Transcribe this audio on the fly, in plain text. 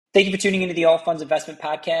Thank you for tuning into the All Funds Investment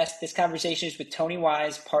Podcast. This conversation is with Tony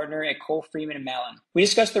Wise, partner at Cole Frieman Mallon. We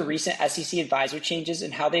discussed the recent SEC advisor changes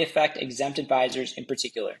and how they affect exempt advisors in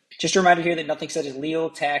particular. Just a reminder here that nothing said is legal,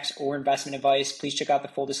 tax, or investment advice. Please check out the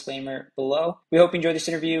full disclaimer below. We hope you enjoy this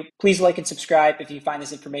interview. Please like and subscribe if you find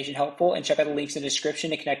this information helpful, and check out the links in the description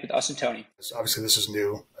to connect with us and Tony. Obviously, this is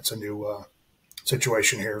new. It's a new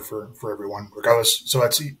situation here for everyone, regardless. So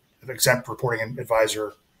that's an exempt reporting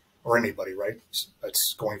advisor or anybody, right?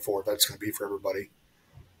 That's going forward. That's going to be for everybody.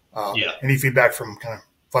 Yeah. Any feedback from kind of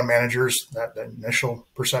fund managers, that initial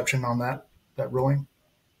perception on that ruling?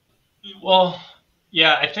 Well,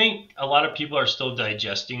 yeah, I think a lot of people are still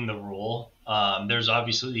digesting the rule. There's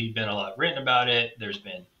obviously been a lot written about it. There's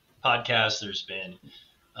been podcasts. There's been,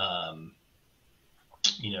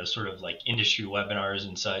 sort of like industry webinars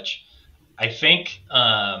and such. I think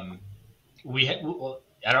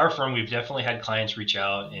at our firm, we've definitely had clients reach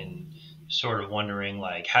out and sort of wondering,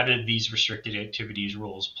 like, how did these restricted activities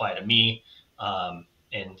rules apply to me? And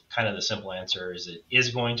kind of the simple answer is it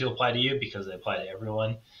is going to apply to you because they apply to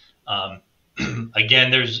everyone.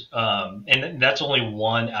 Again, there's and that's only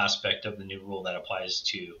one aspect of the new rule that applies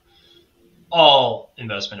to all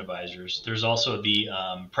investment advisors. There's also the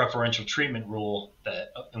preferential treatment rule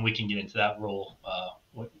and we can get into that rule a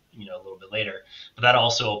little bit later, but that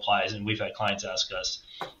also applies, and we've had clients ask us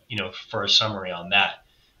for a summary on that.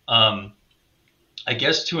 I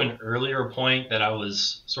guess to an earlier point that I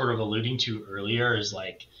was sort of alluding to earlier is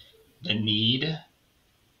like the need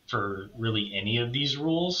for really any of these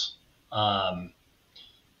rules. My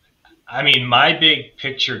big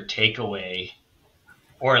picture takeaway,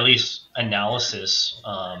 or at least analysis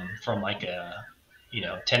from like a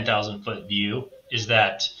 10,000 foot view, is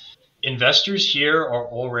that investors here are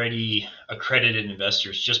already accredited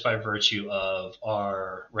investors just by virtue of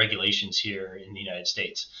our regulations here in the United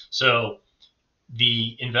States. So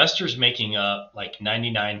the investors making up like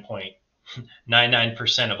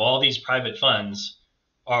 99.99% of all these private funds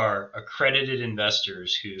are accredited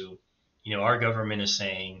investors who, our government is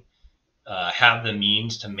saying have the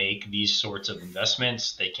means to make these sorts of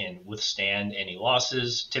investments. They can withstand any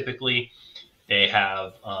losses. Typically, they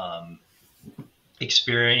have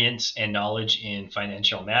experience and knowledge in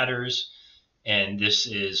financial matters, and this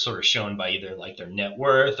is sort of shown by either like their net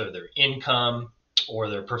worth or their income or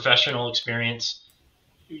their professional experience.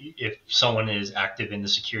 If someone is active in the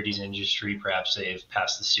securities industry, perhaps they've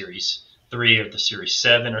passed the Series 3 or the Series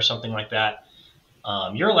 7 or something like that.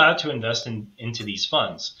 You're allowed to invest into these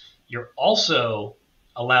funds. You're also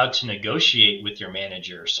allowed to negotiate with your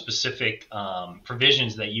manager specific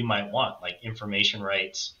provisions that you might want, like information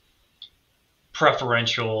rights,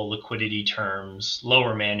 preferential liquidity terms,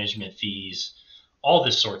 lower management fees, all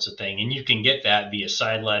this sorts of thing. And you can get that via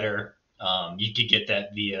side letter. You could get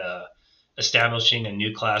that via establishing a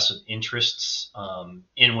new class of interests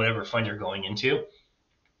in whatever fund you're going into.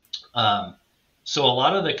 So a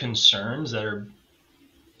lot of the concerns that are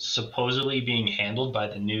supposedly being handled by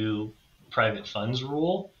the new private funds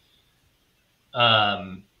rule,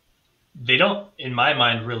 they don't, in my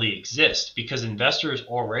mind, really exist because investors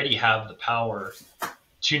already have the power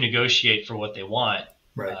to negotiate for what they want,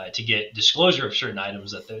 right, to get disclosure of certain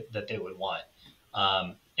items that they would want.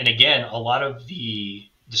 And again, a lot of the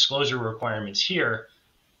disclosure requirements here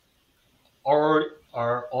are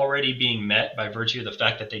already being met by virtue of the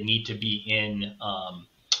fact that they need to be in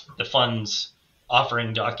the fund's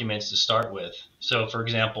offering documents to start with. So, for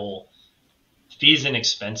example, fees and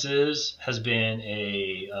expenses has been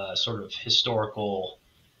a sort of historical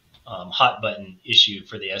hot button issue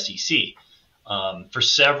for the SEC. For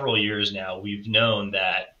several years now, we've known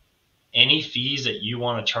that any fees that you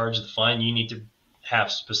want to charge the fund, you need to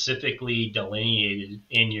have specifically delineated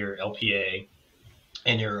in your LPA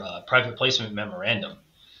and your private placement memorandum.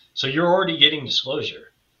 So you're already getting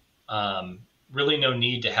disclosure. Really no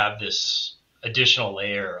need to have this additional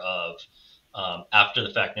layer of after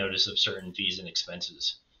the fact notice of certain fees and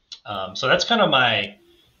expenses. So that's kind of my,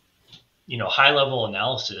 high level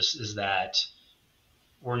analysis, is that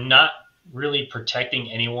we're not really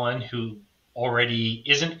protecting anyone who already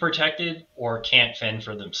isn't protected or can't fend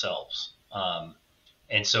for themselves.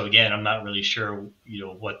 And so again, I'm not really sure,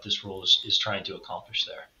 what this rule is trying to accomplish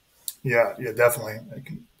there. Yeah, definitely.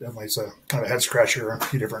 Definitely, it's a kind of a head scratcher on a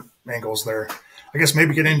few different angles there. I guess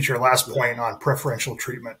maybe get into your last point on preferential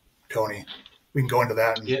treatment, Tony. We can go into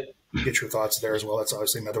that and get your thoughts there as well. That's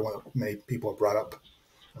obviously another one that many people have brought up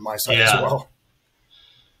on my side as well.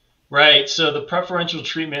 Right. So the preferential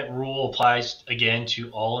treatment rule applies again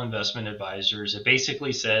to all investment advisors. It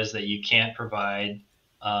basically says that you can't provide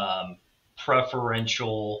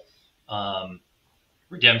preferential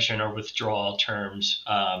redemption or withdrawal terms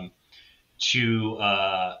to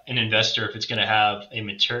an investor if it's going to have a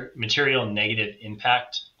material negative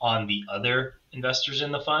impact on the other investors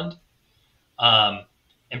in the fund.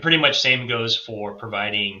 And pretty much same goes for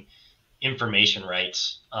providing information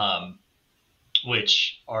rights,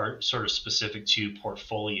 which are sort of specific to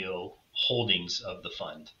portfolio holdings of the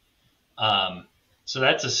fund. So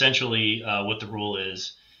that's essentially what the rule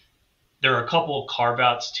is. There are a couple of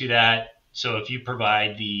carve-outs to that. So if you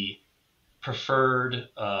provide the preferred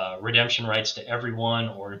redemption rights to everyone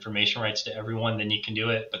or information rights to everyone, then you can do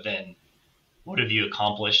it. But then what have you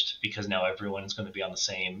accomplished? Because now everyone's going to be on the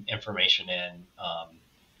same information and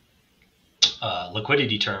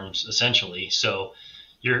liquidity terms, essentially. So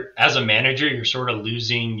as a manager, you're sort of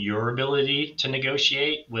losing your ability to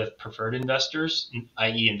negotiate with preferred investors,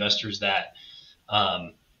 i.e. investors that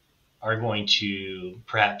are going to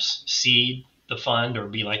perhaps seed the fund or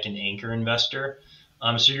be like an anchor investor.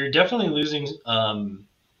 So you're definitely losing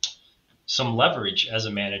some leverage as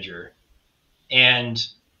a manager. And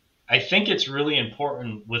I think it's really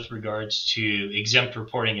important with regards to exempt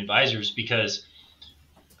reporting advisors because,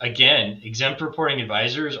 again, exempt reporting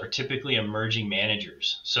advisors are typically emerging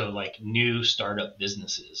managers, so like new startup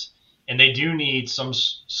businesses. And they do need some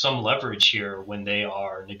leverage here when they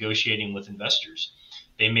are negotiating with investors.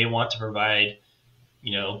 They may want to provide,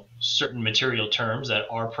 certain material terms that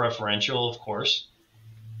are preferential, of course,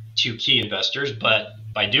 to key investors, but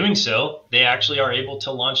by doing so, they actually are able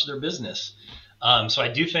to launch their business. So I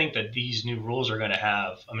do think that these new rules are going to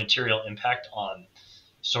have a material impact on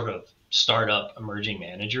sort of startup emerging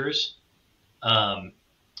managers. And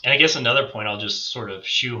I guess another point I'll just sort of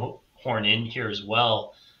shoehorn in here as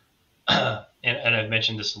well, and I've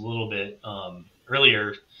mentioned this a little bit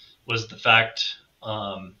earlier, was the fact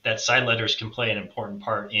that side letters can play an important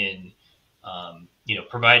part in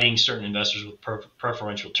providing certain investors with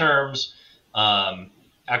preferential terms,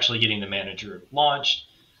 actually getting the manager launched.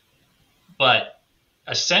 But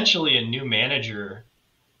essentially, a new manager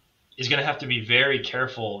is going to have to be very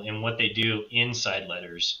careful in what they do in side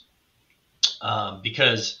letters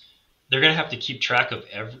because they're going to have to keep track of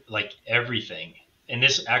everything. And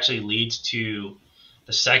this actually leads to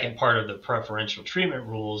the second part of the preferential treatment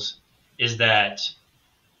rules is that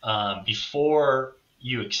before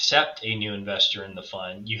you accept a new investor in the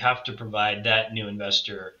fund, you have to provide that new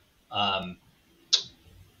investor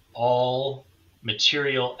all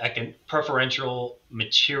preferential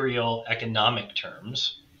material economic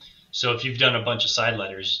terms. So if you've done a bunch of side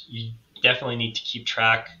letters, you definitely need to keep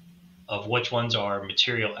track of which ones are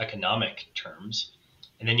material economic terms.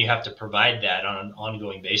 And then you have to provide that on an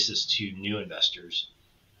ongoing basis to new investors.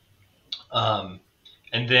 And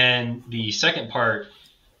then the second part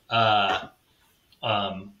on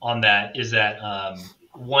that is that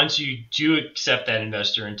once you do accept that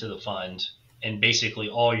investor into the fund and basically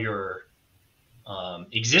all your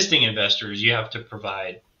existing investors, you have to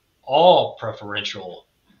provide all preferential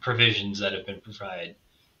provisions that have been provided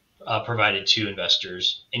to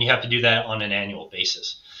investors, and you have to do that on an annual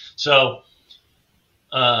basis. So,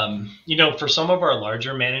 for some of our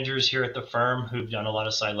larger managers here at the firm who've done a lot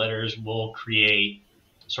of side letters, we'll create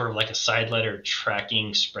sort of like a side letter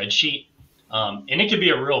tracking spreadsheet. And it could be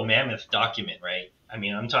a real mammoth document, right? I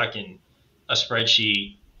mean, I'm talking a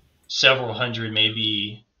spreadsheet, several hundred,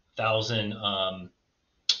 maybe 1,000,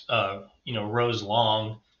 rows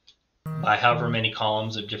long by however many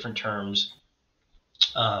columns of different terms.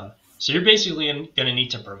 So you're basically going to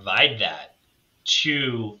need to provide that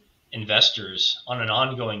to investors on an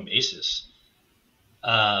ongoing basis.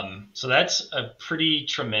 So that's a pretty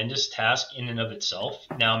tremendous task in and of itself.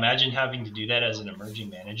 Now imagine having to do that as an emerging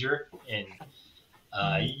manager, and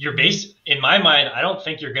in my mind, I don't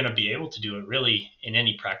think you're going to be able to do it really in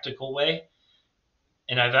any practical way.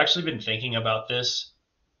 And I've actually been thinking about this,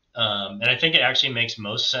 and I think it actually makes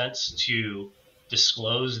most sense to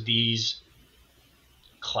disclose these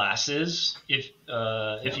classes,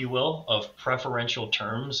 if you will, of preferential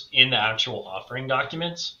terms in the actual offering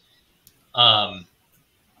documents,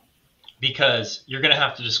 because you're going to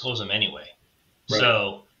have to disclose them anyway. Right.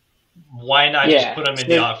 So why not just put them in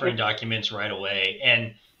the offering documents right away?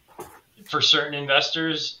 And for certain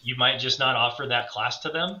investors, you might just not offer that class to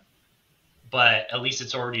them, but at least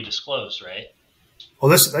it's already disclosed, right?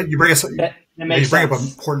 Well, you bring up an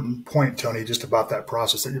important point, Tony, just about that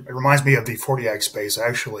process. It reminds me of the 40 Ag space,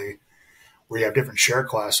 actually, where you have different share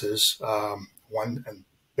classes, one and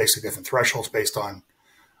basically different thresholds based on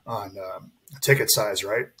ticket size,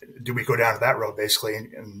 right? Do we go down to that road basically,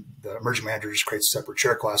 and the emerging managers create separate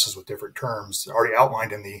share classes with different terms already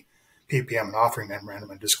outlined in the PPM and offering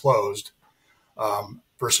memorandum and disclosed?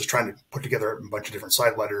 versus trying to put together a bunch of different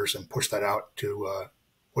side letters and push that out to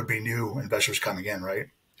would be new investors coming in, right?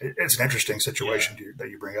 It's an interesting situation that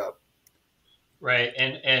you bring up. Right.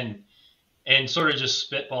 And sort of just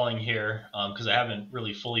spitballing here, because I haven't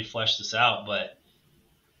really fully fleshed this out, but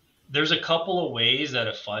there's a couple of ways that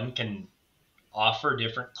a fund can offer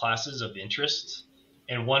different classes of interests.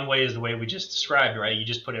 And one way is the way we just described, right? You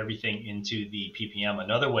just put everything into the PPM.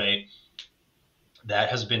 Another way that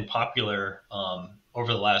has been popular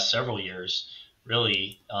over the last several years,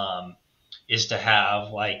 really, is to have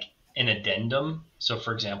like an addendum. So,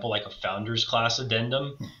 for example, like a founders class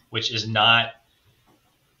addendum, which is not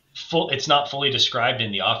it's not fully described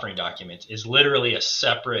in the offering documents. It's literally a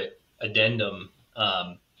separate addendum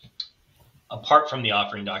apart from the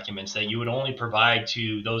offering documents that you would only provide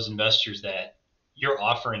to those investors that you're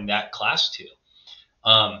offering that class to.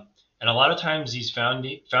 And a lot of times these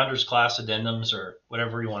founders class addendums, or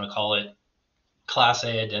whatever you want to call it, class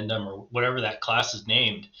A addendum, or whatever that class is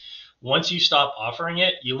named, once you stop offering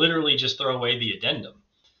it, you literally just throw away the addendum.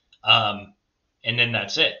 And then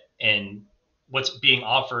that's it. And what's being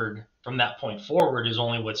offered from that point forward is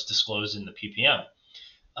only what's disclosed in the PPM.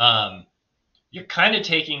 You're kind of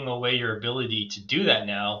taking away your ability to do that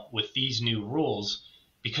now with these new rules,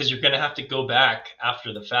 because you're going to have to go back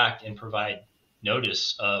after the fact and provide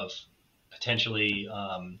notice of potentially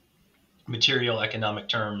material economic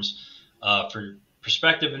terms for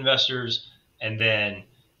prospective investors, and then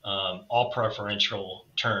all preferential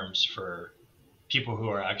terms for people who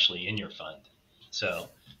are actually in your fund. So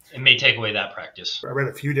it may take away that practice. I read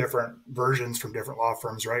a few different versions from different law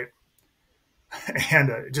firms, right? And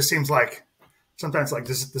it just seems like sometimes, like,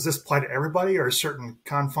 does this apply to everybody, or certain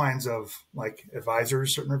confines of like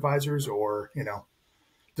certain advisors, or,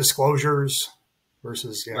 disclosures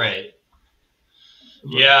versus, Right.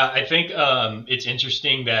 Yeah, I think it's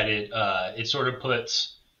interesting that it sort of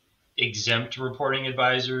puts exempt reporting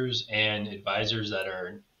advisors and advisors that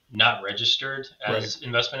are not registered as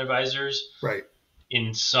investment advisors,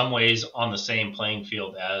 in some ways on the same playing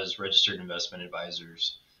field as registered investment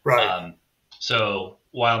advisors. Right. So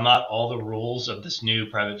while not all the rules of this new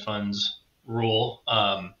private funds rule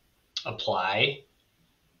apply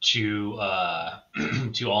to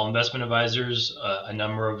all investment advisors, a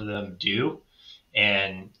number of them do.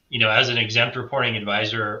 And, as an exempt reporting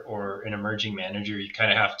advisor or an emerging manager, you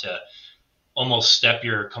kind of have to almost step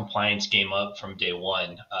your compliance game up from day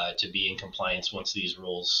one to be in compliance once these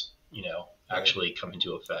rules, actually come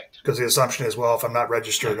into effect. Because the assumption is, well, if I'm not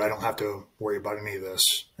registered, I don't have to worry about any of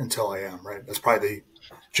this until I am, right? That's probably the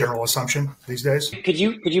general assumption these days. Could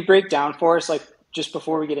you break down for us, like, just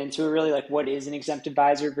before we get into it, really, like, what is an exempt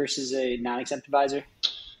advisor versus a non-exempt advisor?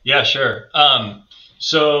 Yeah, sure.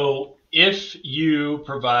 So if you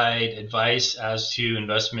provide advice as to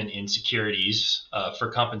investment in securities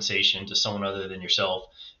for compensation to someone other than yourself,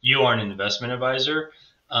 you are an investment advisor.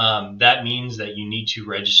 That means that you need to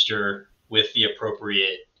register with the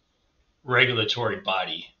appropriate regulatory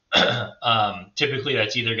body. Typically,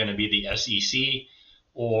 that's either going to be the SEC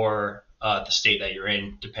or the state that you're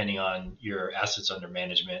in, depending on your assets under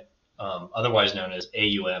management, otherwise known as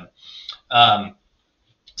AUM.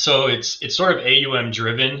 So it's sort of AUM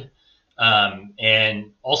driven,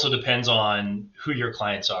 and also depends on who your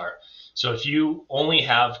clients are. So if you only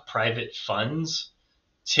have private funds,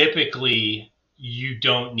 typically you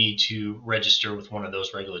don't need to register with one of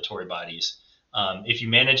those regulatory bodies. If you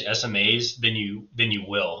manage SMAs, then you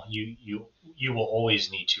will. You will always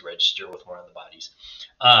need to register with one of the bodies.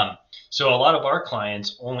 So a lot of our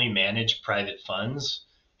clients only manage private funds,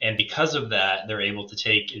 and because of that, they're able to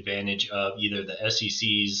take advantage of either the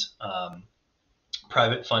SEC's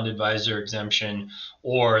private fund advisor exemption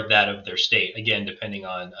or that of their state, again, depending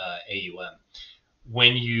on AUM.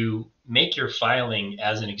 When you make your filing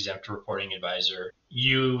as an exempt reporting advisor,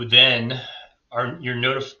 you then you're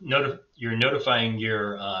notifying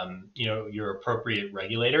your your appropriate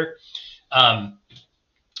regulator,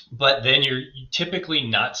 but then you're typically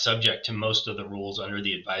not subject to most of the rules under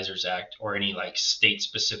the Advisors Act or any like state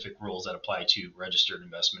specific rules that apply to registered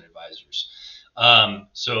investment advisors.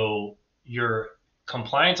 So your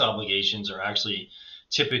compliance obligations are actually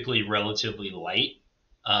typically relatively light.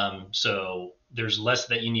 So there's less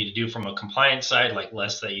that you need to do from a compliance side, like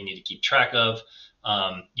less that you need to keep track of.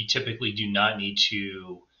 You typically do not need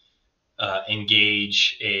to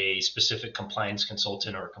engage a specific compliance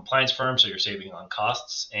consultant or a compliance firm, so you're saving on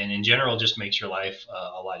costs, and in general just makes your life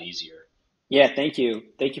a lot easier. Yeah, thank you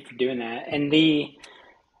for doing that. And the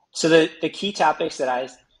key topics that I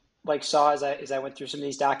saw as I went through some of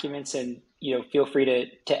these documents, and feel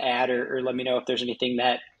free to add or let me know if there's anything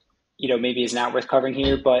that maybe is not worth covering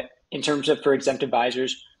here, but in terms of for exempt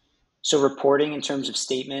advisors. So reporting in terms of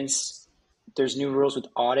statements, there's new rules with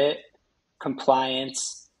audit,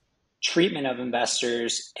 compliance, treatment of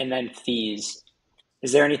investors, and then fees.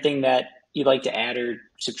 Is there anything that you'd like to add or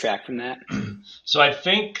subtract from that? So I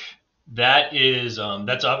think that is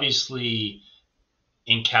that's obviously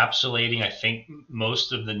encapsulating, I think,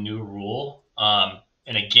 most of the new rule.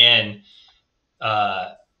 And again,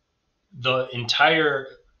 the entire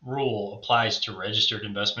rule applies to registered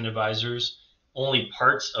investment advisors. Only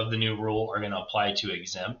parts of the new rule are going to apply to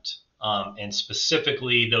exempt. And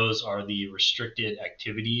specifically, those are the restricted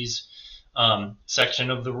activities section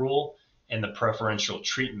of the rule and the preferential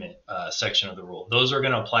treatment section of the rule. Those are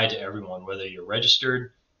going to apply to everyone, whether you're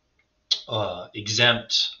registered,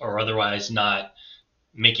 exempt, or otherwise not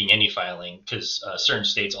making any filing, because certain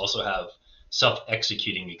states also have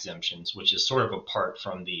self-executing exemptions, which is sort of apart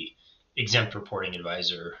from the exempt reporting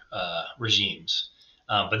advisor regimes.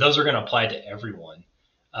 But those are going to apply to everyone.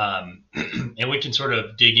 And we can sort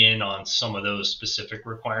of dig in on some of those specific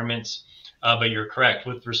requirements. But you're correct.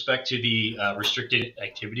 With respect to the restricted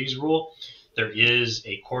activities rule, there is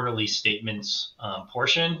a quarterly statements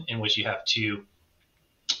portion in which you have to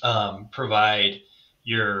provide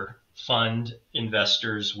your fund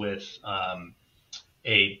investors with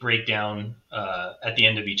a breakdown at the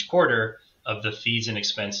end of each quarter of the fees and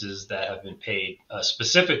expenses that have been paid,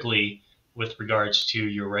 specifically with regards to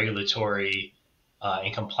your regulatory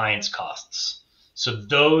and compliance costs. So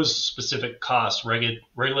those specific costs,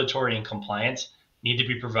 regulatory and compliance, need to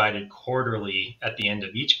be provided quarterly at the end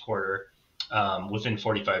of each quarter within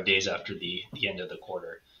 45 days after the end of the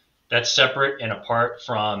quarter. That's separate and apart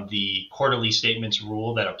from the quarterly statements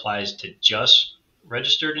rule that applies to just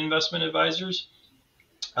registered investment advisors.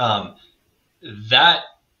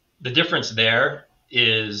 The difference there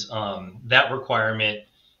is that requirement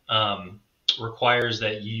requires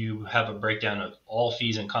that you have a breakdown of all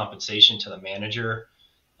fees and compensation to the manager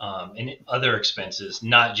and other expenses,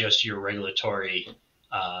 not just your regulatory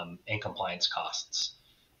and compliance costs.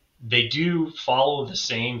 They do follow the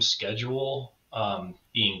same schedule,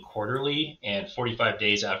 being quarterly and 45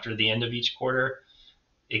 days after the end of each quarter,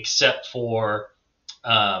 except for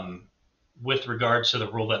with regards to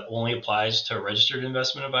the rule that only applies to registered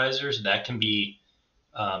investment advisors, that can be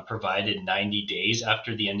provided 90 days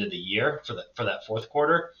after the end of the year for that fourth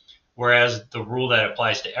quarter, whereas the rule that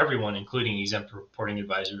applies to everyone, including exempt reporting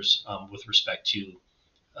advisors, with respect to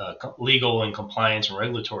legal and compliance and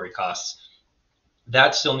regulatory costs,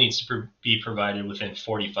 that still needs to be provided within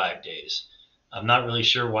 45 days. I'm not really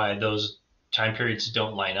sure why those time periods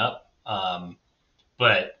don't line up,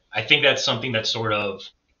 but I think that's something that's sort of,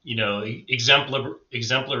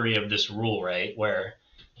 exemplary of this rule, right? Where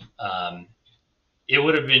it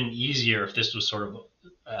would have been easier if this was sort of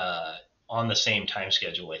on the same time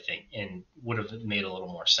schedule, I think, and would have made a little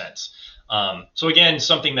more sense. So again,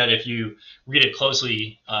 something that if you read it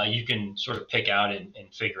closely, you can sort of pick out and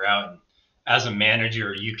figure out. And as a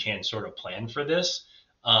manager, you can sort of plan for this.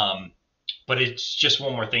 But it's just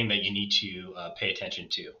one more thing that you need to pay attention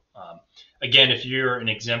to. Again, if you're an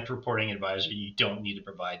exempt reporting advisor, you don't need to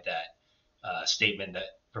provide that statement that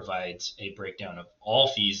provides a breakdown of all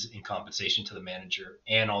fees and compensation to the manager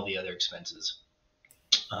and all the other expenses.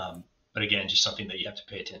 But again, just something that you have to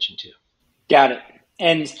pay attention to. Got it.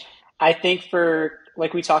 And I think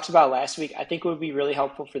like we talked about last week, I think what would be really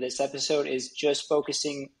helpful for this episode is just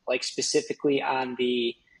focusing like specifically on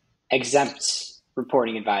the exempt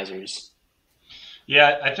reporting advisors.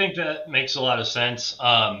 Yeah, I think that makes a lot of sense.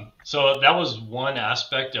 So that was one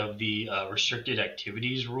aspect of the restricted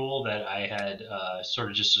activities rule that I had sort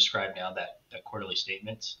of just described now, that quarterly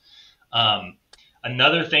statements.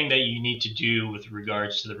 Another thing that you need to do with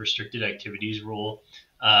regards to the restricted activities rule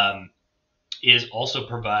is also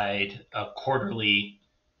provide quarterly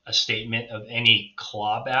a statement of any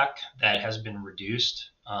clawback that has been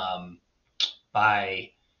reduced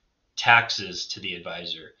by taxes to the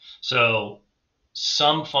advisor. So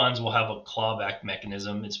some funds will have a clawback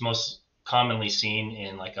mechanism. It's most commonly seen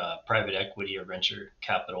in like a private equity or venture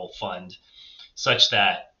capital fund, such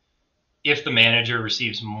that if the manager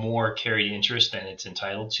receives more carried interest than it's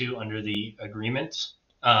entitled to under the agreements,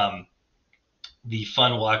 the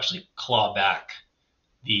fund will actually claw back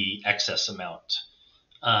the excess amount.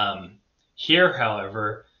 Here,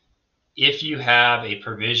 however, if you have a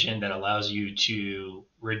provision that allows you to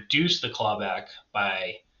reduce the clawback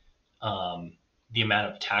by the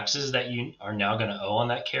amount of taxes that you are now going to owe on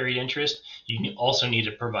that carried interest, you also need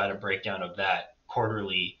to provide a breakdown of that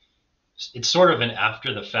quarterly. It's sort of an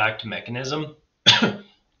after the fact mechanism,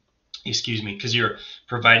 excuse me, because you're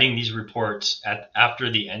providing these reports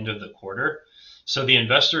after the end of the quarter. So the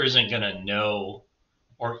investor isn't going to know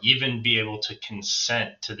or even be able to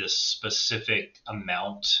consent to this specific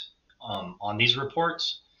amount on these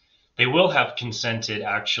reports. They will have consented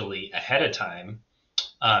actually ahead of time,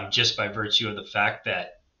 just by virtue of the fact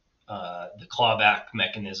that the clawback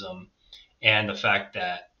mechanism and the fact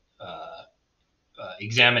that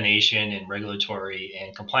examination and regulatory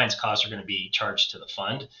and compliance costs are going to be charged to the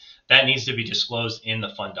fund. That needs to be disclosed in the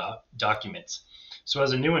fund documents. So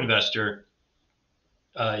as a new investor,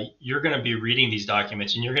 you're going to be reading these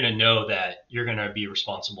documents and you're going to know that you're going to be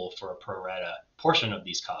responsible for a pro rata portion of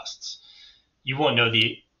these costs. You won't know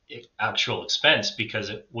the actual expense because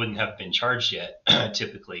it wouldn't have been charged yet,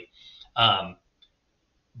 typically.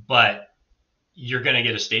 But you're going to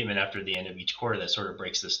get a statement after the end of each quarter that sort of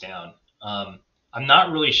breaks this down. I'm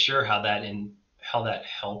not really sure how that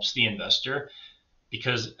helps the investor,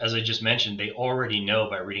 because as I just mentioned, they already know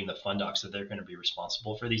by reading the fund docs that they're going to be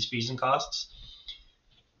responsible for these fees and costs.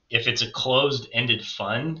 If it's a closed-ended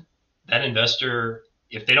fund, that investor,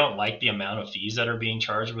 if they don't like the amount of fees that are being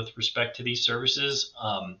charged with respect to these services,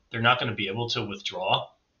 they're not going to be able to withdraw.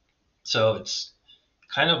 So it's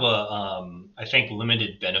kind of I think,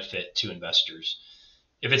 limited benefit to investors.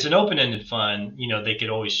 If it's an open-ended fund, they could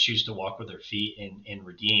always choose to walk with their feet and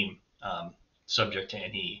redeem, subject to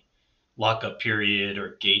any lockup period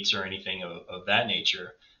or gates or anything of that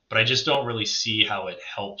nature. But I just don't really see how it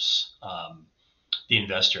helps the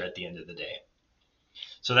investor at the end of the day.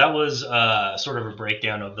 So that was sort of a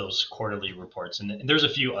breakdown of those quarterly reports. And there's a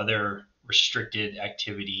few other restricted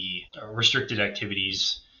activities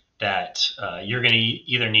that you're going to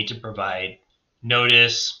either need to provide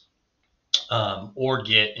notice or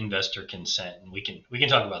get investor consent. And we can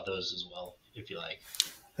talk about those as well, if you like.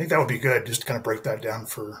 I think that would be good, just to kind of break that down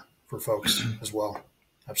for folks as well.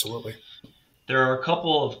 Absolutely. There are a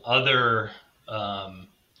couple of other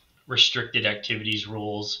restricted activities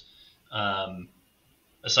rules,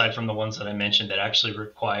 aside from the ones that I mentioned, that actually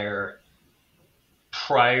require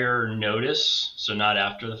prior notice, so not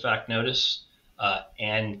after the fact notice,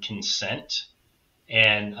 and consent.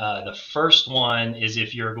 And the first one is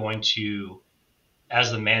if you're going to,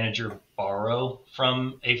 as the manager, borrow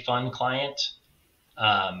from a fund client,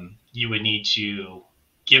 you would need to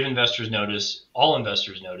give investors notice, all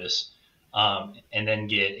investors notice, and then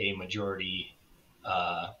get a majority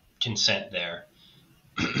consent there.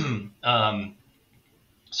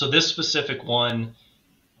 So this specific one,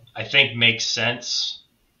 I think, makes sense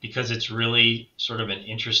because it's really sort of an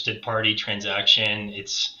interested party transaction.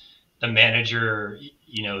 It's the manager,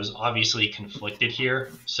 is obviously conflicted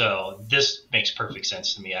here. So this makes perfect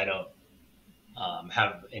sense to me. I don't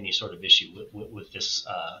have any sort of issue with this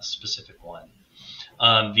specific one.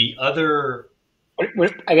 The other,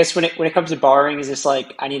 I guess when it comes to borrowing, is this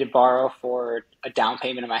like I need to borrow for a down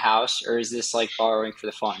payment of my house, or is this like borrowing for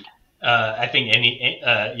the fund? I think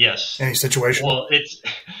yes. Any situation. Well,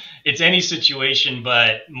 it's any situation,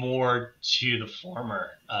 but more to the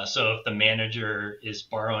former. So if the manager is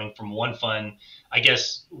borrowing from one fund, I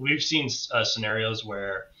guess we've seen scenarios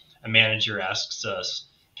where a manager asks us,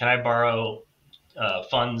 "Can I borrow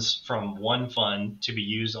funds from one fund to be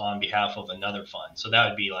used on behalf of another fund?" So that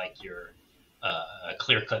would be like your a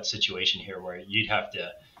clear-cut situation here, where you'd have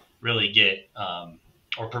to really get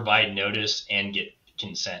or provide notice and get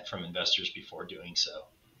consent from investors before doing so.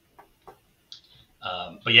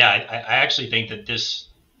 But yeah, I actually think that this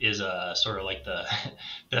is sort of like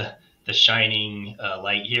the shining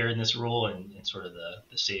light here in this rule, and sort of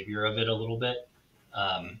the savior of it a little bit.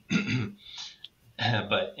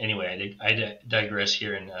 But anyway, I digress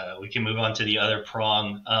here, and we can move on to the other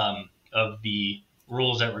prong of the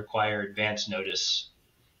rules that require advance notice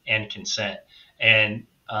and consent. And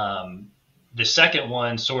the second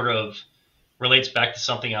one sort of relates back to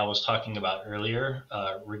something I was talking about earlier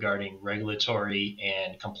regarding regulatory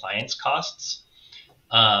and compliance costs.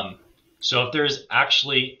 So if there's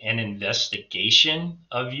actually an investigation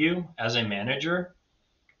of you as a manager,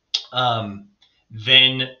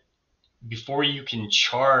 then before you can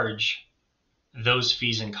charge those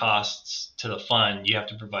fees and costs to the fund, you have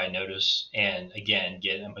to provide notice and, again,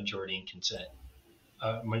 get a majority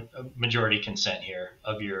consent here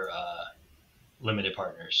of your limited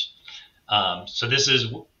partners. So this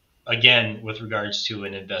is, again, with regards to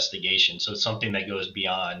an investigation. So it's something that goes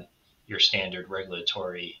beyond your standard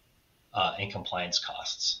regulatory and compliance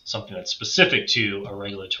costs, something that's specific to a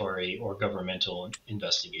regulatory or governmental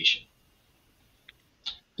investigation.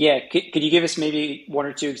 Yeah. Could you give us maybe one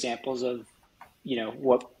or two examples of,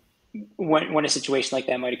 when a situation like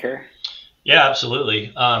that might occur? Yeah,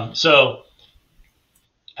 absolutely. So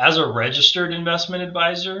as a registered investment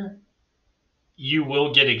advisor, you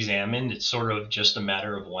will get examined. It's sort of just a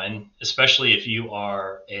matter of when, especially if you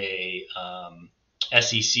are a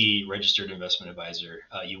SEC registered investment advisor,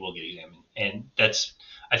 you will get examined. And that's,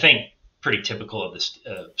 I think, pretty typical of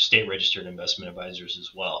the state registered investment advisors as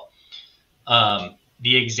well.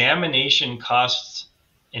 The examination costs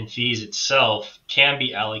and fees itself can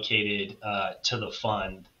be allocated to the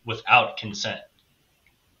fund without consent.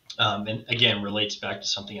 And again, relates back to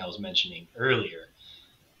something I was mentioning earlier.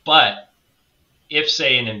 But if,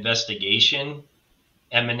 say, an investigation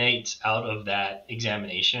emanates out of that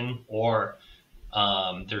examination, or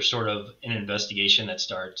there's sort of an investigation that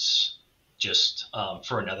starts just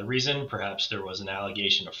for another reason, perhaps there was an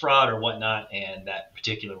allegation of fraud or whatnot, and that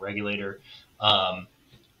particular regulator,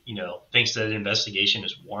 thinks that an investigation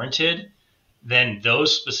is warranted, then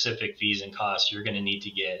those specific fees and costs you're going to need to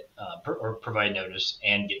get or provide notice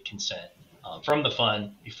and get consent from the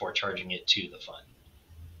fund before charging it to the fund.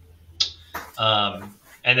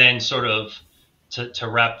 And then sort of to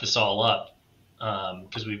wrap this all up,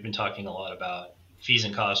 because we've been talking a lot about fees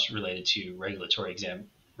and costs related to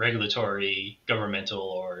regulatory, governmental,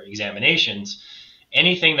 or examinations,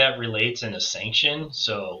 anything that relates in a sanction.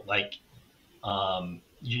 So like,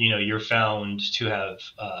 you're found to have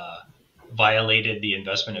violated the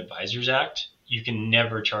Investment Advisors Act, you can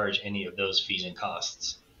never charge any of those fees and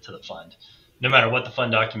costs to the fund. No matter what the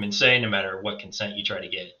fund documents say, no matter what consent you try to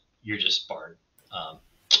get, you're just barred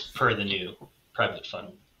per the new private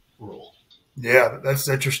fund rule. Yeah, that's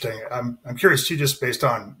interesting. I'm curious too, just based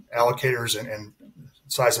on allocators and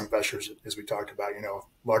size of investors, as we talked about.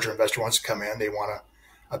 Larger investor wants to come in, they want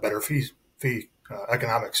a better fee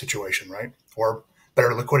economic situation, right, or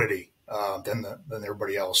better liquidity than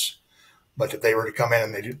everybody else. But if they were to come in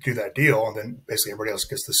and they do that deal, and then basically everybody else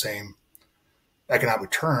gets the same economic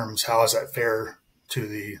terms, how is that fair to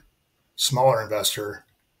the smaller investor?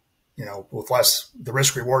 With less the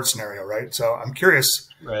risk reward scenario, right? So I'm curious.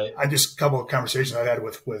 Right. I just a couple of conversations I had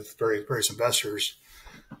with various investors.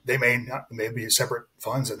 They may be separate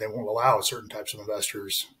funds, and they won't allow certain types of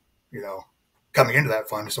investors, coming into that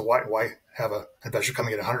fund. So why have an investor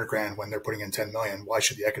coming in $100,000 when they're putting in 10 million? Why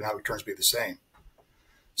should the economic terms be the same?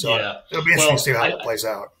 So it'll be interesting to see how it plays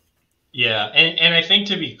out. Yeah. And I think,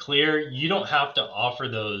 to be clear, you don't have to offer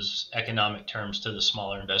those economic terms to the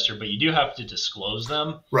smaller investor, but you do have to disclose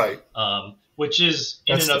them. Right. Which is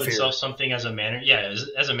in and of itself something as a manager,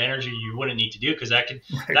 as a manager, you wouldn't need to do, because that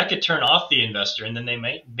could turn off the investor, and then they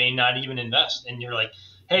may not even invest. And you're like,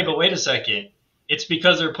 hey, but wait a second, it's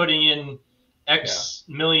because they're putting in X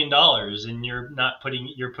 $1 million, and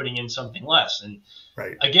you're putting in something less. And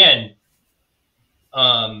again,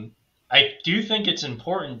 I do think it's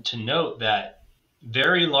important to note that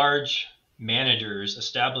very large managers,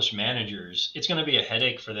 established managers, it's going to be a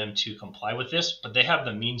headache for them to comply with this, but they have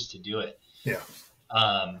the means to do it. Yeah.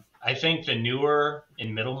 I think the newer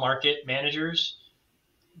and middle market managers,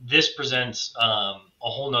 this presents a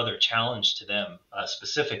whole nother challenge to them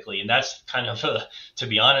specifically. And that's kind of, to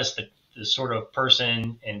be honest, the sort of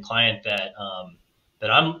person and client that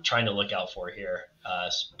I'm trying to look out for here.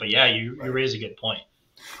 But yeah, you raise a good point.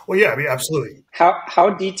 Well, yeah, absolutely. How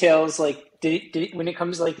details, like, when it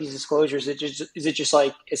comes to like these disclosures, is it just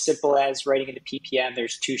like as simple as writing in the PPM,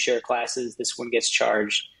 there's 2 share classes, this one gets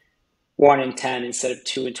charged 1 in 10 instead of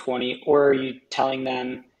 2 in 20, or are you telling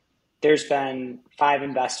them there's been 5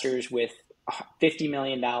 investors with $50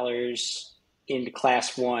 million in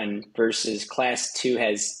class 1 versus class 2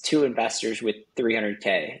 has 2 investors with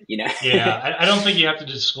 $300K, Yeah, I don't think you have to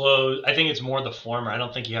disclose. I think it's more the former. I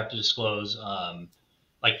don't think you have to disclose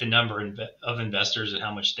like the number of investors and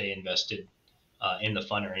how much they invested in the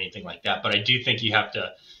fund or anything like that. But I do think you have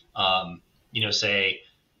to, say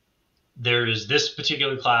there's this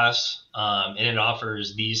particular class and it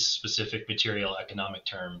offers these specific material economic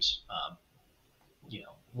terms.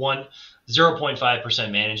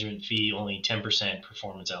 0.5% management fee, only 10%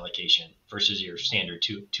 performance allocation versus your standard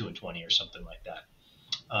 2 and 20 or something like that.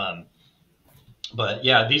 But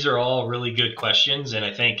yeah, these are all really good questions, and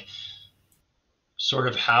I think sort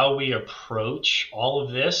of how we approach all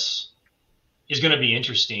of this is going to be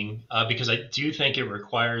interesting because I do think it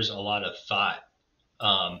requires a lot of thought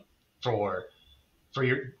for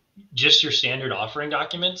your standard offering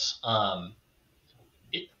documents.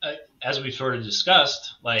 As we've sort of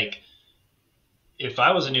discussed, like if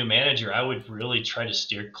I was a new manager, I would really try to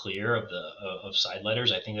steer clear of side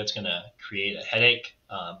letters. I think that's going to create a headache.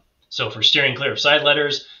 So for steering clear of side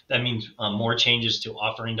letters, that means more changes to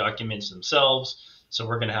offering documents themselves. So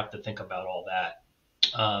we're going to have to think about all that.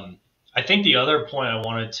 I think the other point I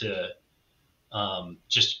wanted to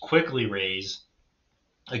just quickly raise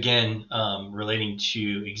again, relating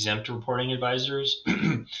to exempt reporting advisors,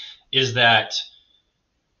 is that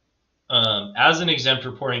as an exempt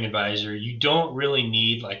reporting advisor, you don't really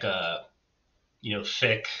need like a,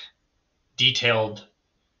 thick, detailed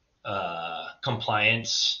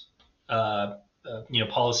compliance,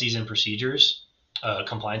 policies and procedures,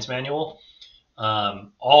 compliance manual.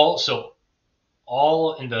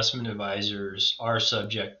 All investment advisors are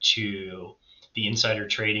subject to the insider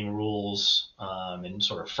trading rules, and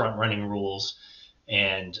sort of front running rules.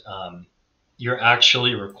 And you're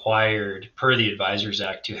actually required per the Advisors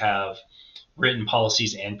Act to have written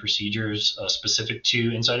policies and procedures specific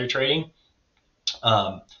to insider trading.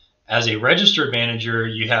 As a registered manager,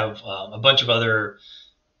 you have a bunch of other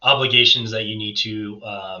obligations that you need to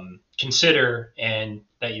consider and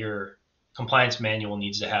that your compliance manual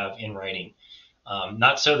needs to have in writing.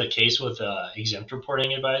 Not so the case with exempt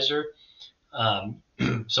reporting advisor.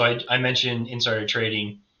 So I mentioned insider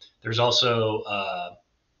trading. There's also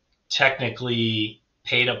technically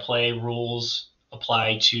pay-to-play rules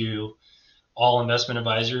apply to all investment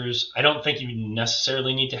advisors. I don't think you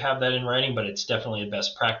necessarily need to have that in writing, but it's definitely a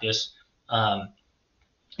best practice. And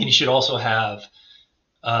you should also have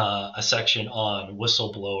a section on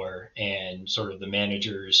whistleblower and sort of the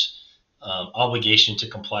manager's obligation to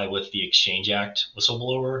comply with the Exchange Act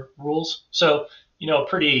whistleblower rules. So,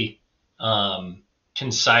 pretty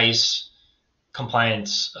concise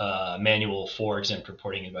compliance manual for exempt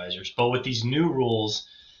reporting advisors. But with these new rules,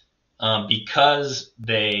 because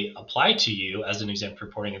they apply to you as an exempt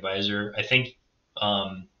reporting advisor, I think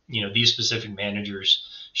these specific managers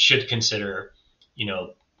should consider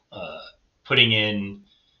putting in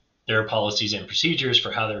their policies and procedures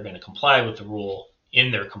for how they're going to comply with the rule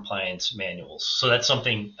in their compliance manuals. So that's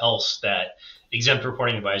something else that exempt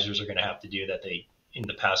reporting advisors are going to have to do that they in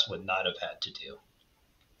the past would not have had to do.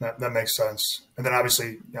 That makes sense. And then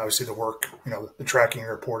obviously the work, the tracking and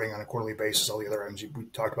reporting on a quarterly basis, all the other items we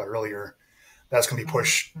talked about earlier, that's going to be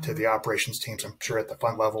pushed to the operations teams, I'm sure, at the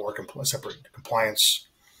fund level or separate compliance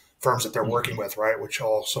firms that they're working with, right? Which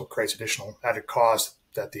also creates additional added cost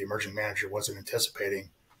that the emerging manager wasn't anticipating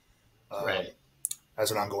right.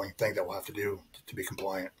 as an ongoing thing that we'll have to do to be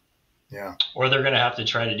compliant. Yeah. Or they're going to have to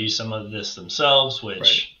try to do some of this themselves,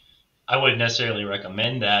 which I wouldn't necessarily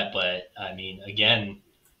recommend that. But I mean, again,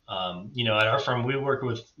 at our firm, we work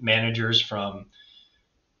with managers from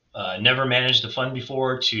never managed a fund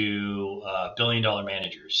before to billion-dollar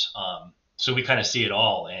managers. So we kind of see it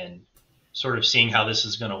all, and sort of seeing how this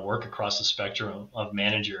is going to work across the spectrum of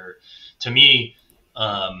manager, to me,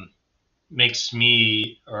 makes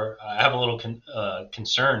me, or I have a little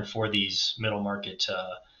concern for these middle market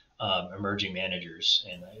emerging managers,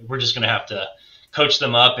 and we're just going to have to coach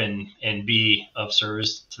them up and be of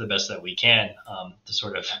service to the best that we can to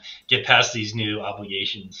sort of get past these new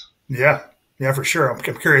obligations. Yeah, for sure. I'm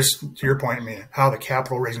curious, to your point, I mean, how the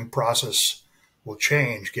capital raising process will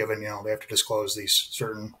change given, they have to disclose these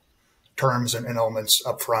certain terms and elements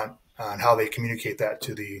up front, and how they communicate that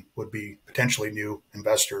to the would-be potentially new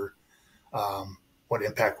investor. What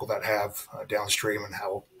impact will that have downstream, and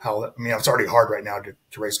how it's already hard right now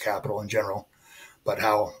to raise capital in general, but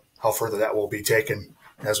how further that will be taken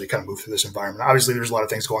as we kind of move through this environment. Obviously, there's a lot of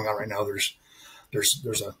things going on right now.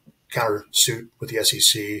 There's a counter suit with the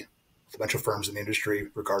SEC, with a bunch of firms in the industry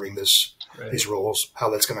regarding these rules,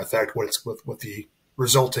 how that's going to affect what the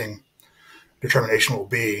resulting determination will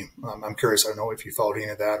be. I'm curious. I don't know if you followed any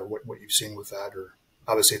of that or what you've seen with that, or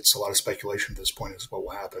obviously it's a lot of speculation at this point as what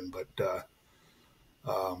will happen, but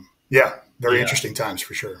very interesting times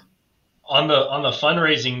for sure. On the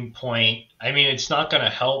fundraising point, I mean, it's not going to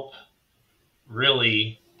help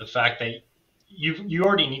really the fact that you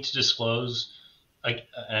already need to disclose, and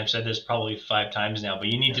I've said this probably 5 times now, but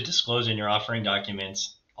you need to disclose in your offering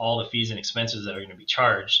documents all the fees and expenses that are going to be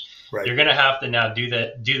charged. Right. You're going to have to now do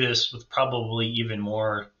this with probably even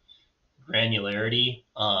more granularity,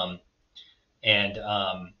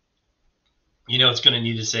 it's going to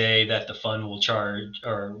need to say that the fund will charge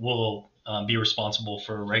or will be responsible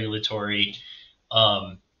for regulatory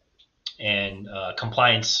and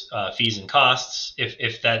compliance fees and costs,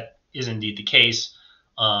 if that is indeed the case.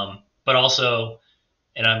 But also,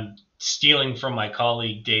 and I'm stealing from my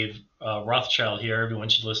colleague Dave Rothschild here, everyone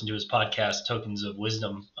should listen to his podcast, Tokens of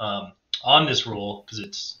Wisdom, on this rule, because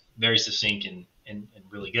it's very succinct and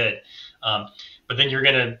really good. But then you're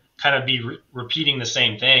going to kind of be repeating the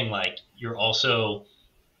same thing, like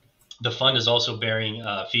the fund is also bearing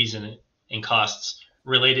fees and costs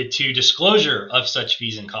related to disclosure of such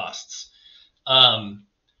fees and costs.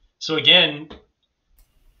 So again,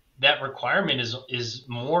 that requirement is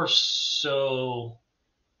more so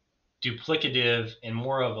duplicative and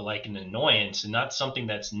more of like an annoyance and not something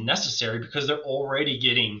that's necessary because they're already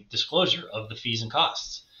getting disclosure of the fees and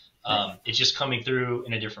costs. It's just coming through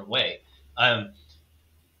in a different way. And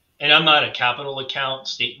I'm not a capital account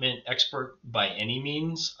statement expert by any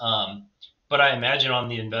means, but I imagine on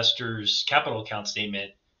the investor's capital account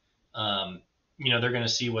statement, they're going to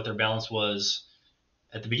see what their balance was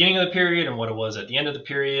at the beginning of the period and what it was at the end of the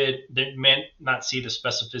period. They may not see the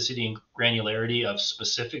specificity and granularity of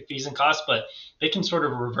specific fees and costs, but they can sort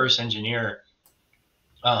of reverse engineer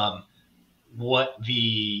what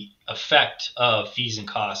the effect of fees and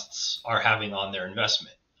costs are having on their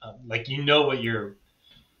investment. Like, what your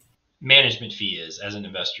management fee is as an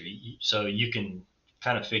investor, so you can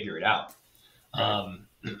kind of figure it out. Right.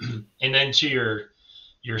 And then to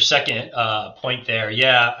your second point there,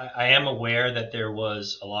 I am aware that there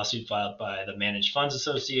was a lawsuit filed by the Managed Funds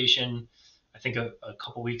Association, I think a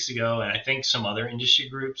couple weeks ago, and I think some other industry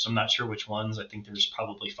groups. I'm not sure which ones. I think there's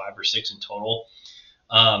probably 5 or 6 in total.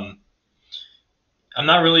 I'm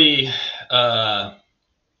not really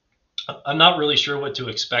sure what to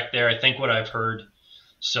expect there. I think what I've heard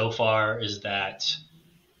so far is that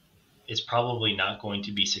it's probably not going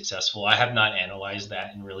to be successful. I have not analyzed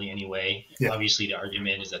that in really any way. Yeah. Obviously, the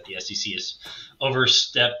argument is that the SEC has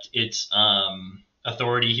overstepped its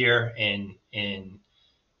authority here in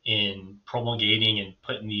promulgating and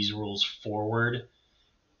putting these rules forward.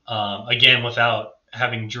 Again, without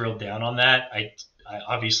having drilled down on that, I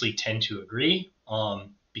obviously tend to agree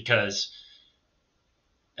because,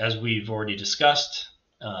 as we've already discussed,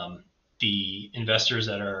 the investors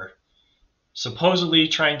that are supposedly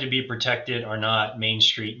trying to be protected are not Main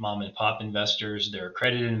Street mom and pop investors. They're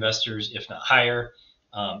accredited investors, if not higher.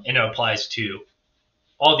 And it applies to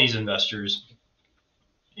all these investors,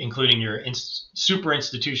 including your super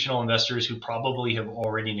institutional investors who probably have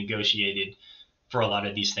already negotiated for a lot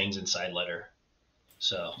of these things inside letter.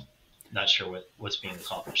 So not sure what's being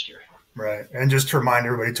accomplished here. Right. And just to remind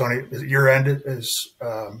everybody, Tony, your end is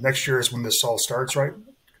next year is when this all starts, right?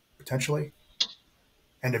 Potentially.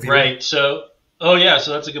 End of year. Right. So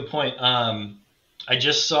that's a good point. I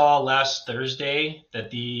just saw last Thursday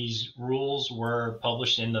that these rules were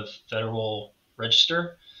published in the Federal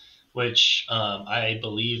Register, which I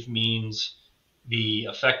believe means the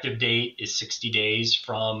effective date is 60 days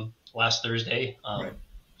from last Thursday, right.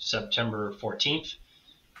 September 14th.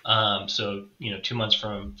 So 2 months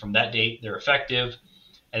from that date, they're effective.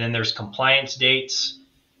 And then there's compliance dates.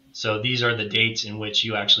 So these are the dates in which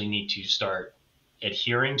you actually need to start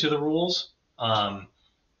adhering to the rules. And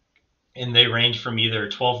they range from either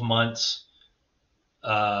 12 months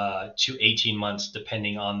to 18 months,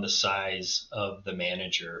 depending on the size of the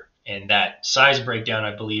manager. And that size breakdown,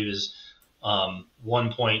 I believe, is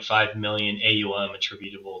 1.5 million AUM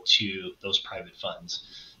attributable to those private funds.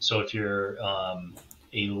 So if you're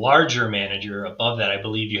a larger manager above that, I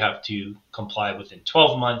believe you have to comply within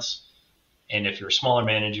 12 months. And if you're a smaller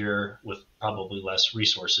manager with probably less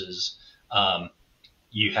resources,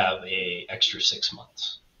 you have a extra 6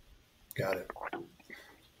 months. Got it.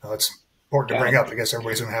 Well, it's important to bring up. I guess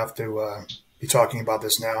everybody's going to have to be talking about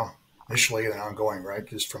this now, initially and ongoing, right?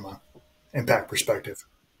 Just from an impact perspective.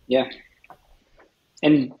 Yeah.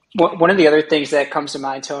 And one of the other things that comes to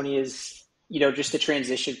mind, Tony, is, just the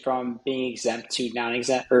transition from being exempt to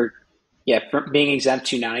non-exempt, from being exempt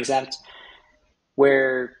to non-exempt,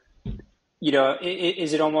 where,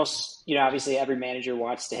 is it almost, obviously every manager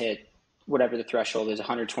wants to hit whatever the threshold is,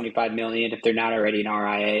 125 million, if they're not already an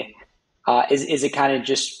RIA. Is it kind of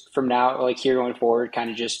just from now, like here going forward, kind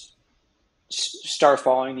of just start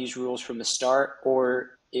following these rules from the start?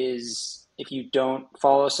 Or is, if you don't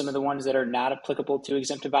follow some of the ones that are not applicable to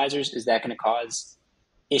exempt advisors, is that going to cause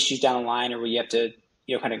issues down the line, or will you have to,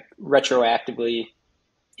 kind of retroactively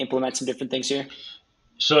implement some different things here?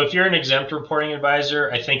 So if you're an exempt reporting advisor,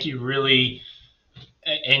 I think you really,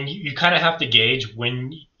 and you kind of have to gauge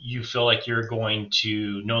when you feel like you're going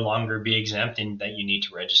to no longer be exempt and that you need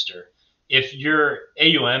to register. If your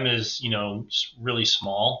AUM is, really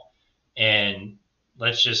small, and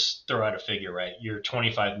let's just throw out a figure, right? You're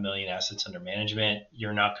 25 million assets under management.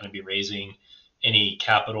 You're not going to be raising any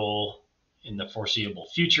capital in the foreseeable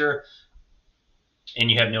future, and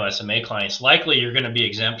you have no SMA clients. Likely you're going to be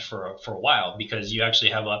exempt for a while, because you actually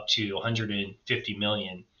have up to 150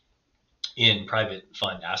 million in private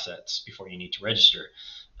fund assets before you need to register.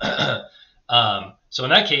 So in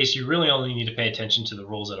that case, you really only need to pay attention to the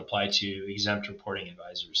rules that apply to exempt reporting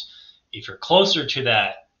advisors. If you're closer to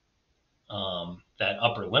that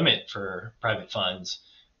upper limit for private funds,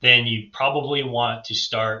 then you probably want to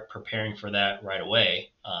start preparing for that right away.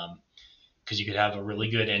 because you could have a really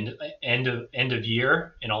good end of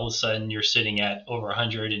year, and all of a sudden you're sitting at over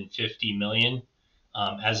 150 million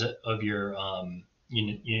as of your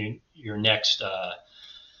your next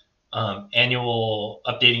annual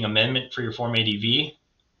updating amendment for your Form ADV,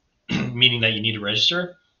 meaning that you need to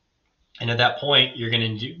register. And at that point, you're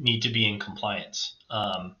going to need to be in compliance.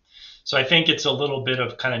 So I think it's a little bit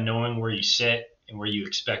of kind of knowing where you sit and where you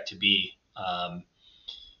expect to be,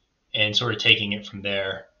 and sort of taking it from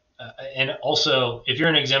there. And also, if you're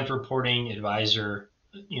an exempt reporting advisor,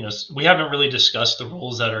 we haven't really discussed the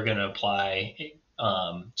rules that are going to apply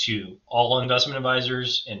to all investment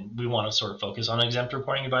advisors, and we want to sort of focus on exempt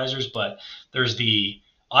reporting advisors, but there's the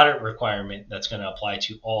audit requirement that's going to apply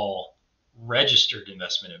to all registered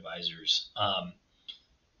investment advisors.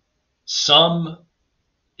 Some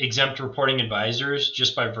exempt reporting advisors,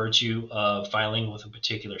 just by virtue of filing with a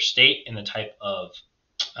particular state and the type of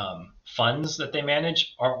funds that they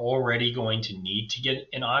manage, are already going to need to get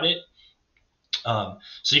an audit.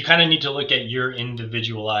 So you kind of need to look at your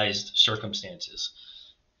individualized circumstances.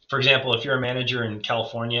 For example, if you're a manager in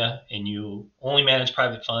California and you only manage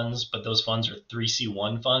private funds, but those funds are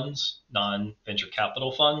 3C1 funds, non-venture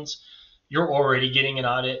capital funds, you're already getting an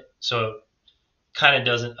audit. So it kind of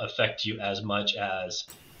doesn't affect you as much as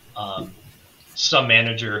some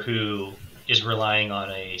manager who is relying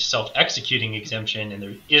on a self-executing exemption and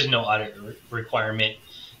there is no audit requirement,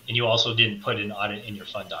 and you also didn't put an audit in your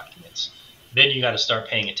fund documents. Then you got to start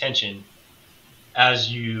paying attention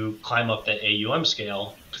as you climb up that AUM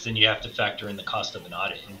scale, because then you have to factor in the cost of an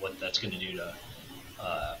audit and what that's going to do to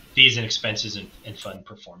fees and expenses and fund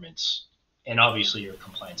performance, and obviously your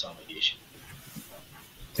compliance obligation.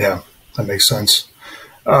 Yeah, that makes sense.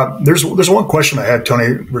 There's one question I had,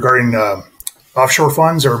 Tony, regarding offshore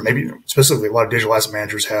funds, or maybe specifically a lot of digital asset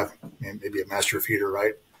managers have maybe a master feeder,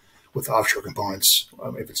 right, with offshore components.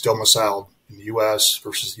 If it's domiciled in the U.S.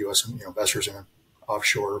 versus the U.S. investors in an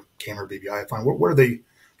offshore Cayman or BVI fund, what are they?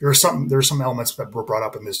 There's some elements that were brought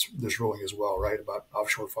up in this ruling as well, right, about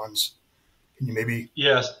offshore funds. Can you maybe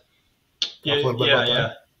yes, talk a little bit about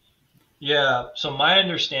that? Yeah. So my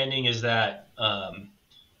understanding is that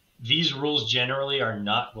these rules generally are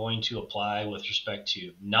not going to apply with respect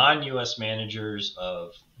to non-U.S. managers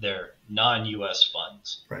of their non-U.S.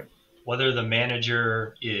 funds. Right. Whether the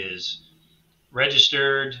manager is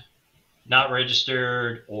registered, not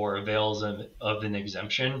registered, or avails of an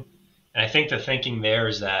exemption. And I think the thinking there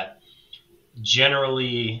is that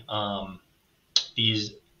generally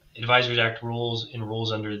these Advisors Act rules and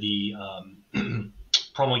rules under the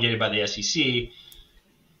promulgated by the SEC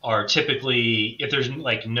are typically, if there's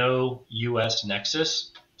like no U.S.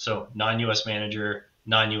 nexus, so non-U.S. manager,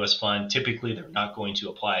 non-U.S. fund, typically they're not going to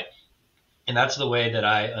apply. And that's the way that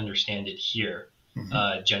I understand it here,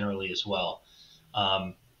 generally as well.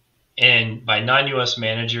 And by non-U.S.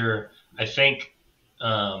 manager, I think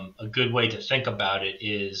a good way to think about it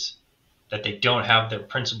is that they don't have their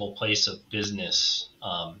principal place of business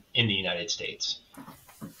in the United States,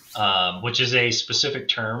 which is a specific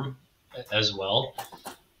term as well.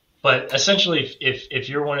 But essentially, if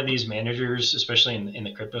you're one of these managers, especially in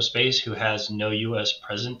the crypto space, who has no U.S.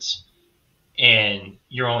 presence and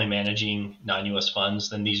you're only managing non-U.S.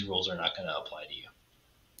 funds, then these rules are not going to apply to you.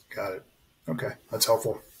 Got it. Okay, that's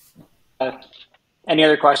helpful. Any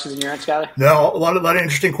other questions in your end, Skyler? No, a lot of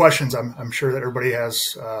interesting questions. I'm sure that everybody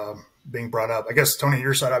has being brought up. I guess, Tony,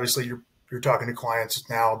 your side, obviously, you're talking to clients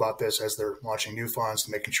now about this as they're launching new funds,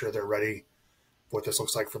 and making sure they're ready for what this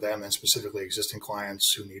looks like for them, and specifically existing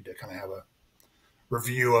clients who need to kind of have a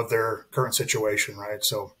review of their current situation, right?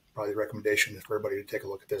 So probably the recommendation is for everybody to take a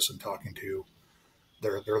look at this and talking to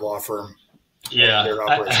their law firm, their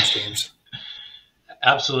operations teams.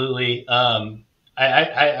 Absolutely.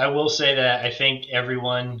 I will say that I think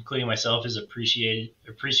everyone, including myself, is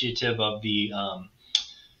appreciative of the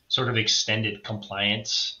sort of extended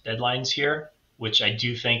compliance deadlines here, which I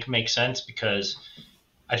do think makes sense, because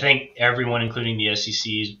I think everyone, including the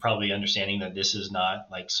SEC, is probably understanding that this is not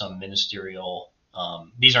like some ministerial,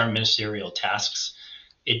 these aren't ministerial tasks.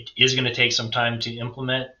 It is going to take some time to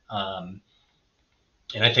implement. And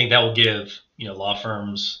I think that will give, law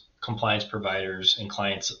firms, compliance providers, and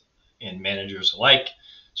clients and managers alike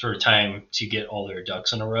sort of time to get all their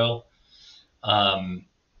ducks in a row.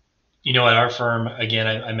 At our firm, again,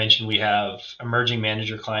 I mentioned we have emerging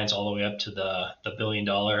manager clients all the way up to the $1 billion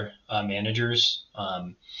managers.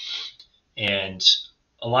 And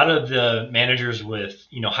a lot of the managers with,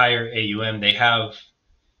 higher AUM, they have,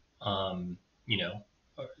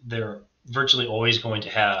 they're virtually always going to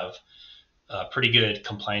have pretty good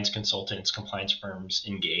compliance consultants, compliance firms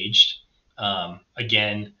engaged.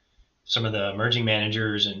 Again, some of the emerging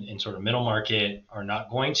managers and sort of middle market are not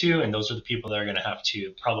going to, and those are the people that are going to have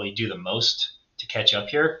to probably do the most to catch up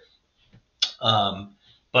here.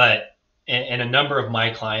 But a number of my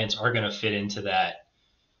clients are going to fit into that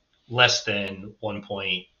less than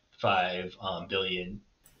 1.5 billion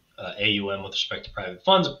AUM with respect to private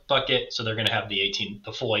funds bucket. So they're going to have the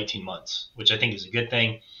full 18 months, which I think is a good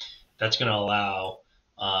thing. That's going to allow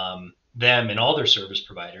them and all their service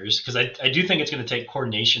providers, because I do think it's going to take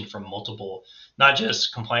coordination from multiple, not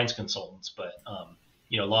just compliance consultants, but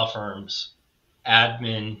law firms,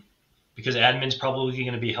 admin, because admin's probably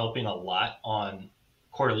going to be helping a lot on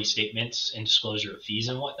quarterly statements and disclosure of fees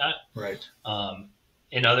and whatnot. Right.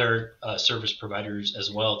 And other service providers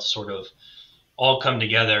as well, to sort of all come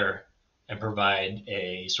together and provide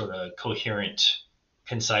a sort of coherent,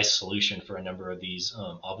 concise solution for a number of these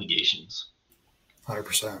obligations.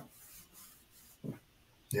 100%.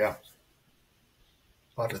 Yeah.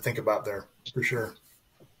 A lot to think about there, for sure.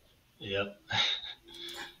 Yep.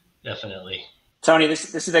 Definitely. Tony,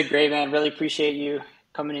 this has been great, man. Really appreciate you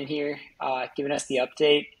coming in here, giving us the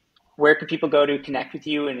update. Where can people go to connect with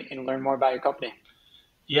you and learn more about your company?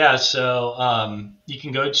 Yeah, so you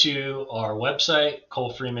can go to our website,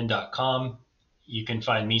 colefreeman.com. You can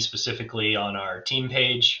find me specifically on our team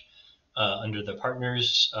page under the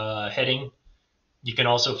partners heading. You can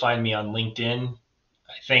also find me on LinkedIn.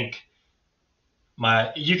 I think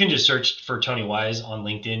you can just search for Tony Wise on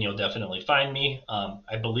LinkedIn. You'll definitely find me.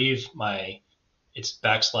 I believe it's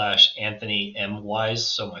 /Anthony M. Wise,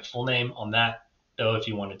 so my full name on that, though, if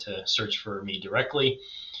you wanted to search for me directly.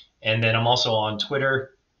 And then I'm also on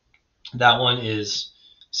Twitter. That one is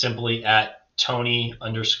simply at Tony_Wise_,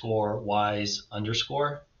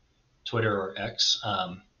 Twitter or X.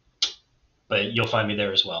 But you'll find me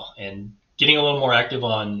there as well. And getting a little more active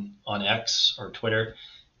on X or Twitter.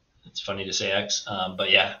 It's funny to say X,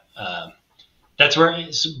 but yeah, that's where.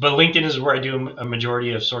 But LinkedIn is where I do a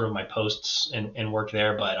majority of sort of my posts and work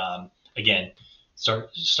there. But again,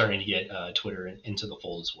 starting to get Twitter into the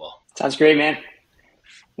fold as well. Sounds great, man.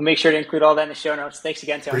 We'll make sure to include all that in the show notes. Thanks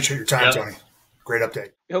again, Tony. Appreciate your time, Tony. Great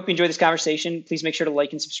update. We hope you enjoyed this conversation. Please make sure to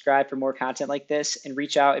like and subscribe for more content like this, and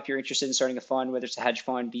reach out if you're interested in starting a fund, whether it's a hedge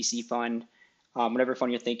fund, VC fund, whatever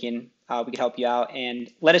fund you're thinking. We can help you out, and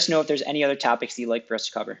let us know if there's any other topics that you'd like for us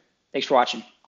to cover. Thanks for watching.